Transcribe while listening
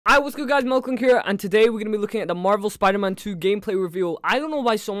Alright, what's good guys, Malcolm here, and today we're gonna be looking at the Marvel Spider-Man 2 gameplay reveal. I don't know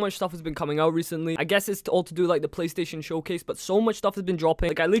why so much stuff has been coming out recently. I guess it's all to do like the PlayStation showcase, but so much stuff has been dropping.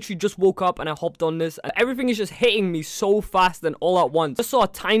 Like I literally just woke up and I hopped on this, and everything is just hitting me so fast and all at once. Just saw a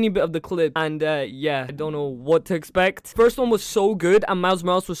tiny bit of the clip, and yeah, I don't know what to expect. First one was so good, and Miles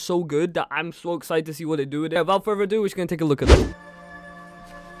Morales was so good that I'm so excited to see what they do with it. Without further ado, we're just gonna take a look at it.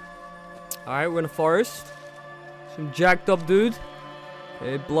 Alright, we're in a forest. Some jacked up dude.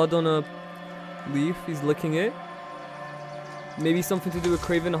 Okay, blood on a leaf, he's licking it. Maybe something to do with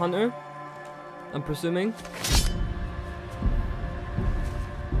Kraven the Hunter, I'm presuming.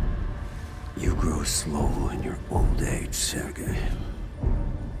 You grow slow in your old age, Sergei.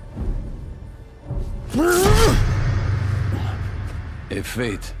 A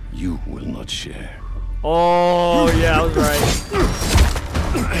fate you will not share. Oh, yeah, I was right.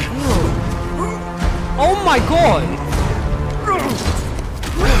 Oh my god!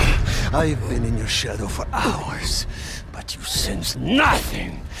 I've been in your shadow for hours, but you sense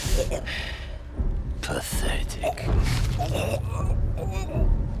nothing. Pathetic.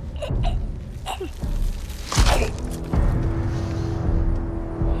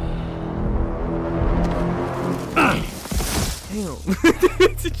 Damn.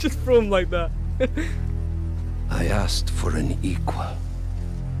 It just threw him like that. I asked for an equal.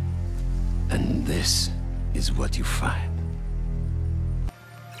 And this is what you find.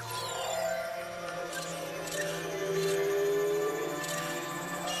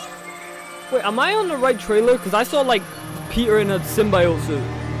 Wait, am I on the right trailer? Because I saw like Peter in a symbiote suit.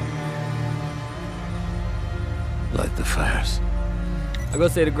 Light the fires. I gotta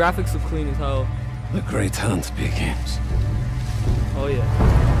say, the graphics look clean as hell. The great hunt begins. Oh yeah.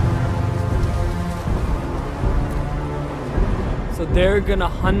 So they're gonna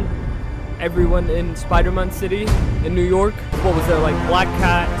hunt everyone in Spider-Man City in New York. What was there, like Black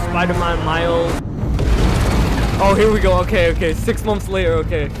Cat, Spider-Man, Miles? Oh, here we go. Okay. 6 months later.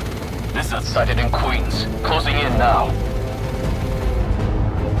 Okay. Liazrd sighted in Queens. Closing in now.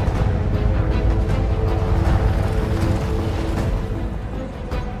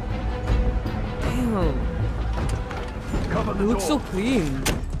 Damn. It looks so clean.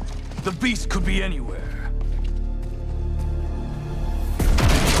 The beast could be anywhere.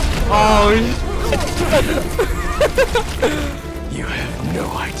 Oh. You have no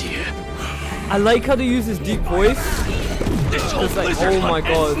idea. I like how they use his deep voice. It's like, oh my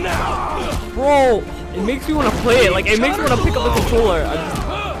god. Bro, it makes me want to play it. Like, it makes me want to pick up the controller.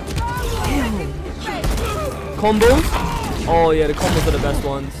 Damn. Combos? Oh yeah, the combos are the best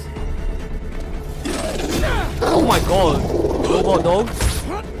ones. Oh my god. Robot dog.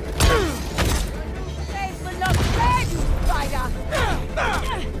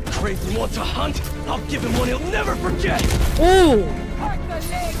 Kraven wants a hunt. I'll give him one he'll never forget. Oh!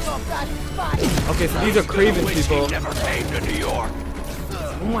 Okay, so these are Kraven people. Never came to New York.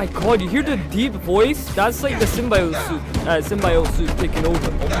 Oh my god, you hear the deep voice? That's like the symbiote suit taking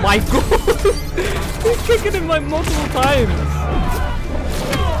over. Oh my god! He's kicking him like multiple times.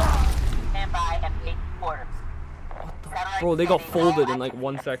 Stand by and take orders. Bro, they got folded in like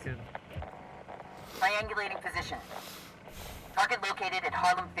 1 second. Triangulating position. Target located at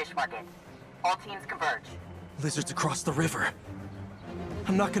Harlem Fish Market. All teams converge. Lizards across the river.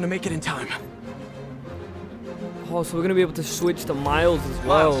 I'm not gonna make it in time. Oh, so we're gonna be able to switch to Miles as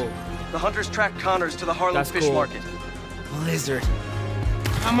well. Miles, the hunters tracked Connors to the Harlem Fish Market. Liazrd.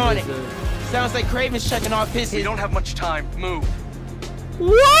 I'm on it. Lizard. Sounds like Kraven's checking off his. We don't have much time. Move.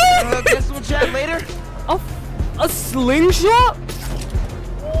 What? Guess we'll chat later. A slingshot?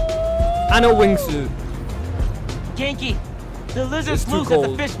 And a wingsuit. Genki, the It's lizard's too loose at the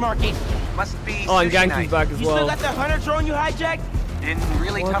cold. fish market. Must be Oh, and sushi Ganky's night. back as You still well. got the hunter drone you hijacked? Been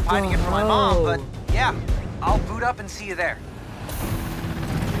really What tough hiding the it from my mom, hell? but yeah, I'll boot up and see you there.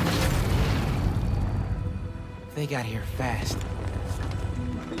 They got here fast.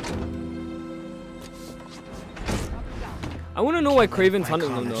 I want to know why Kraven's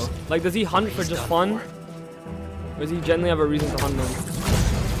hunting them though. Like, does he hunt for just fun? Or does he generally have a reason to hunt them?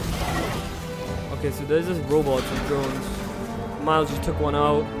 Okay, so there's this robots and drones. Miles just took one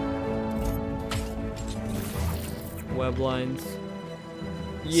out. Web lines.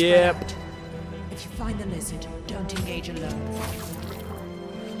 Yep. If you find the lizard, don't engage alone.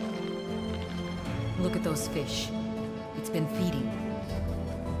 Look at those fish. It's been feeding.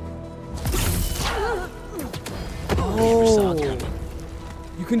 Oh.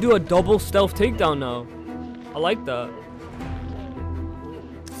 You can do a double stealth takedown now. I like that.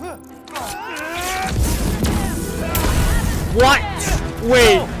 What?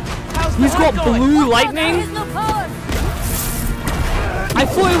 Wait. He's got blue lightning? I I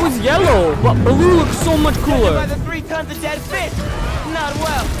thought it was yellow, but blue looks so much By cooler. the 3 tons of dead fish. Not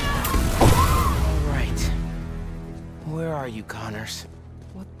well. All right. Where are you, Connors?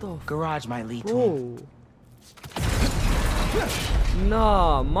 What the Garage might lead to him. bro?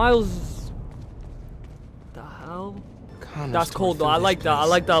 Nah, Miles. The hell? Connors That's tore cold though. through I this like that. I place.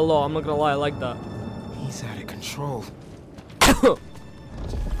 like that a lot. I'm not gonna lie. I like that. He's out of control.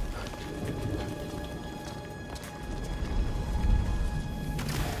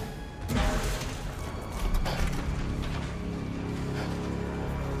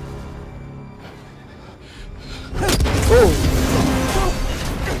 Oh!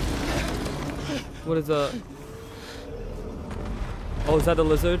 What is that? Oh, is that the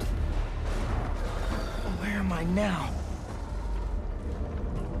lizard? Where am I now?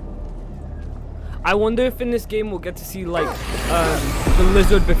 I wonder if in this game we'll get to see like the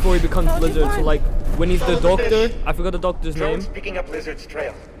lizard before he becomes lizard. So like when he's the doctor, I forgot the doctor's name. Drone's picking up Lizard's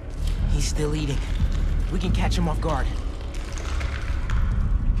trail. He's still eating. We can catch him off guard.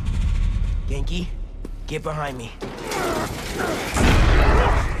 Genki, get behind me.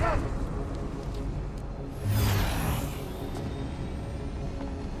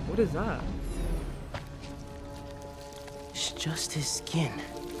 What is that? It's just his skin.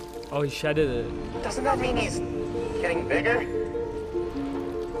 Oh, he shedded it. Doesn't that mean he's getting bigger?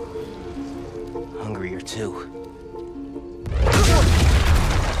 Hungrier too.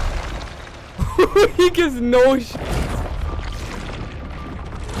 He gives no sh.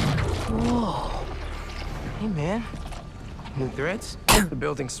 Whoa. Hey, man. New threads? The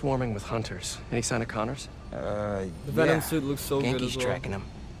building's swarming with hunters. Any sign of Connors? The Venom suit looks so good Genki's as well. tracking him.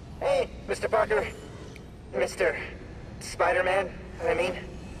 Hey, Mr. Parker. Mr. Spiderman, I mean.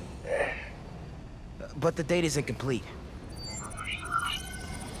 But the date isn't complete.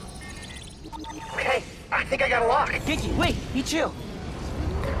 Okay, I think I got a lock. Genki, wait! Be chill!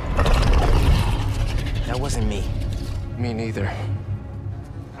 That wasn't me. Me neither.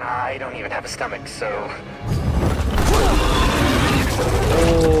 I don't even have a stomach, so...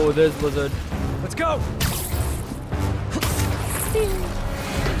 Oh, there's lizard. Let's go!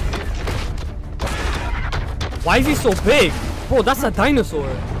 Why is he so big? Bro, that's a dinosaur.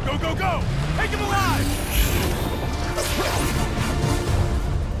 Go, go, go! Take him alive!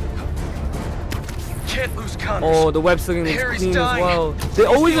 Can't lose Connors. Oh, the web slinging looks Harry's clean as dying. well. They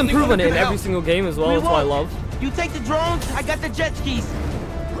always the only improve one on who it in can every help. single game as well. We That's what I won't. love. You take the drones, I got the jet skis.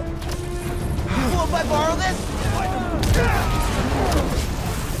 Cool if I borrow this?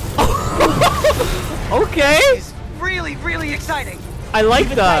 Okay, It's really, really exciting. I like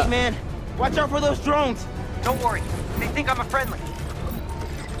Keep it tight, that. man. Watch out for those drones. Don't worry. They think I'm a friendly.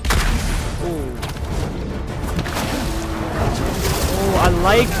 Oh, I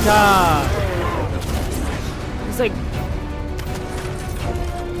like that. It's like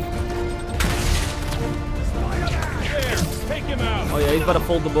Take him out! oh yeah, he's about to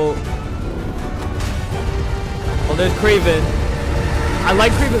fold the boat. Oh, there's Kraven. I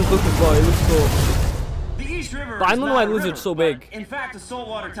like Kraven's look as well. He looks cool. The East River But I is don't know not why a Lizard's river, so but big. In fact, a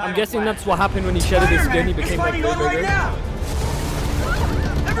saltwater tidal I'm guessing flat. that's what happened when he shedded his skin. He Spider-Man became is like way fighting on right bigger. now!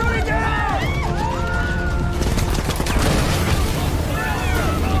 Everybody down!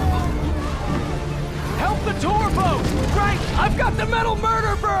 Help the tour boat! Right! I've got the metal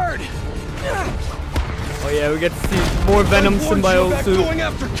murder bird! Oh yeah, we get to see more Venom symbiote suit. Going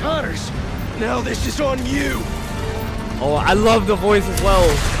after Connors! Now this is on you! Oh, I love the voice as well.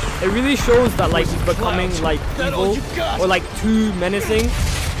 It really shows that like he's becoming like That all evil you got? or like too menacing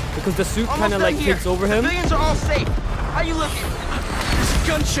because the suit kind of Almost like done here. takes over him. Civilians are all safe. How you looking? This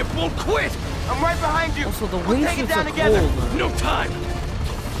gunship won't quit! I'm right behind you. Also, the We'll take it wingsuits down are together. cool, man. No time!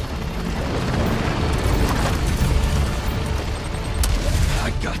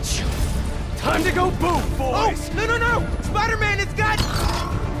 I got you. Time to go boom, boys! Oh, no! Spider-Man has got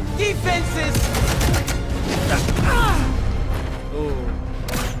defenses. Oh.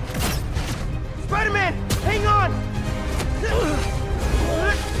 Spider-Man, hang on.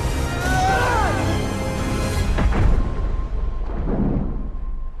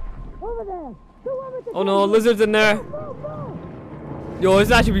 Oh no, lizard's in there. Yo,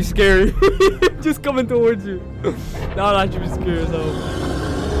 this actually be scary. Just coming towards you. That would actually be scary as hell.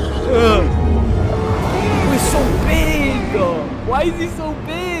 Oh, he's so big. Why is he so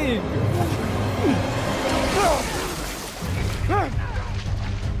big?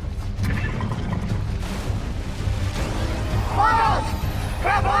 Miles!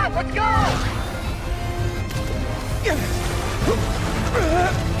 Grab on! Let's go!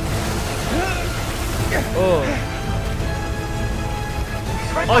 Oh.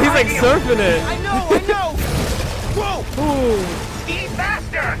 Oh, he's like surfing it. I know. Whoa! Ooh. Eat that!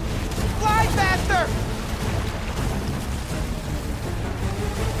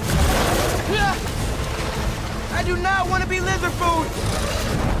 do not want to be lizard food!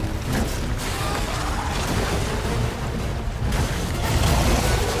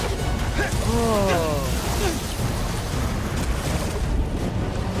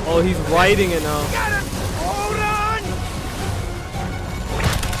 Oh, he's riding it now. Got him! Hold on!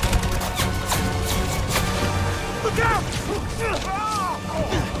 Look out!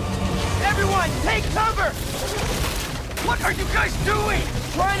 Everyone, take cover! What are you guys doing?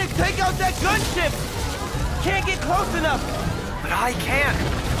 Trying to take out that gunship! Can't get close enough! But I can.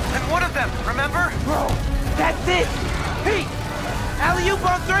 I'm one of them, remember? Bro, that's it! Pete! Alley-oop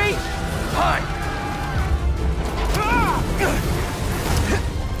on 3! Hi.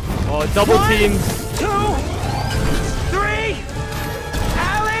 Oh, double team. 2, 3!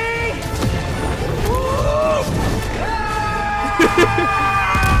 Alley!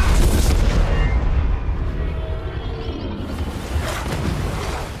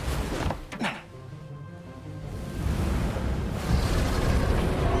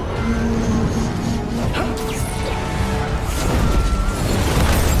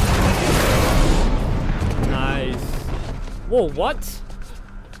 Nice. Whoa, what?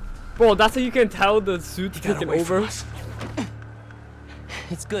 Bro, that's how you can tell the suit's taking over.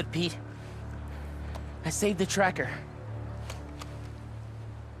 It's good, Pete. I saved the tracker.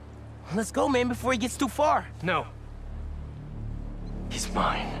 Let's go, man, before he gets too far. No. He's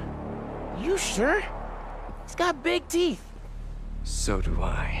mine. You sure? He's got big teeth. So do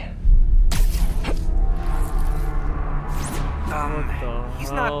I.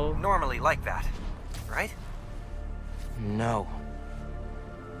 He's not normally like that, right? No.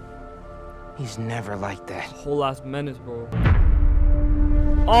 He's never like that. Whole ass menace, bro.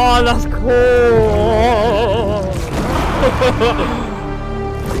 Oh, that's cool.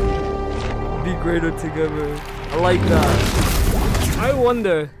 Be greater together. I like that. I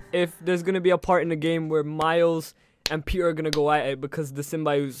wonder if there's gonna be a part in the game where Miles and Peter are gonna go at it because the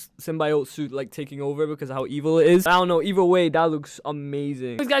symbiote suit like taking over because of how evil it is. I don't know. Either way, that looks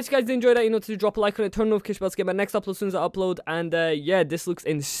amazing. Anyways, guys, if you guys did enjoy that, you know, to drop a like on it, turn on notification bells to get my next upload as soon as I upload. And yeah, this looks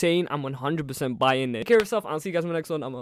insane. I'm 100% buying it. Take care of yourself. I'll see you guys in my next one. I'm out.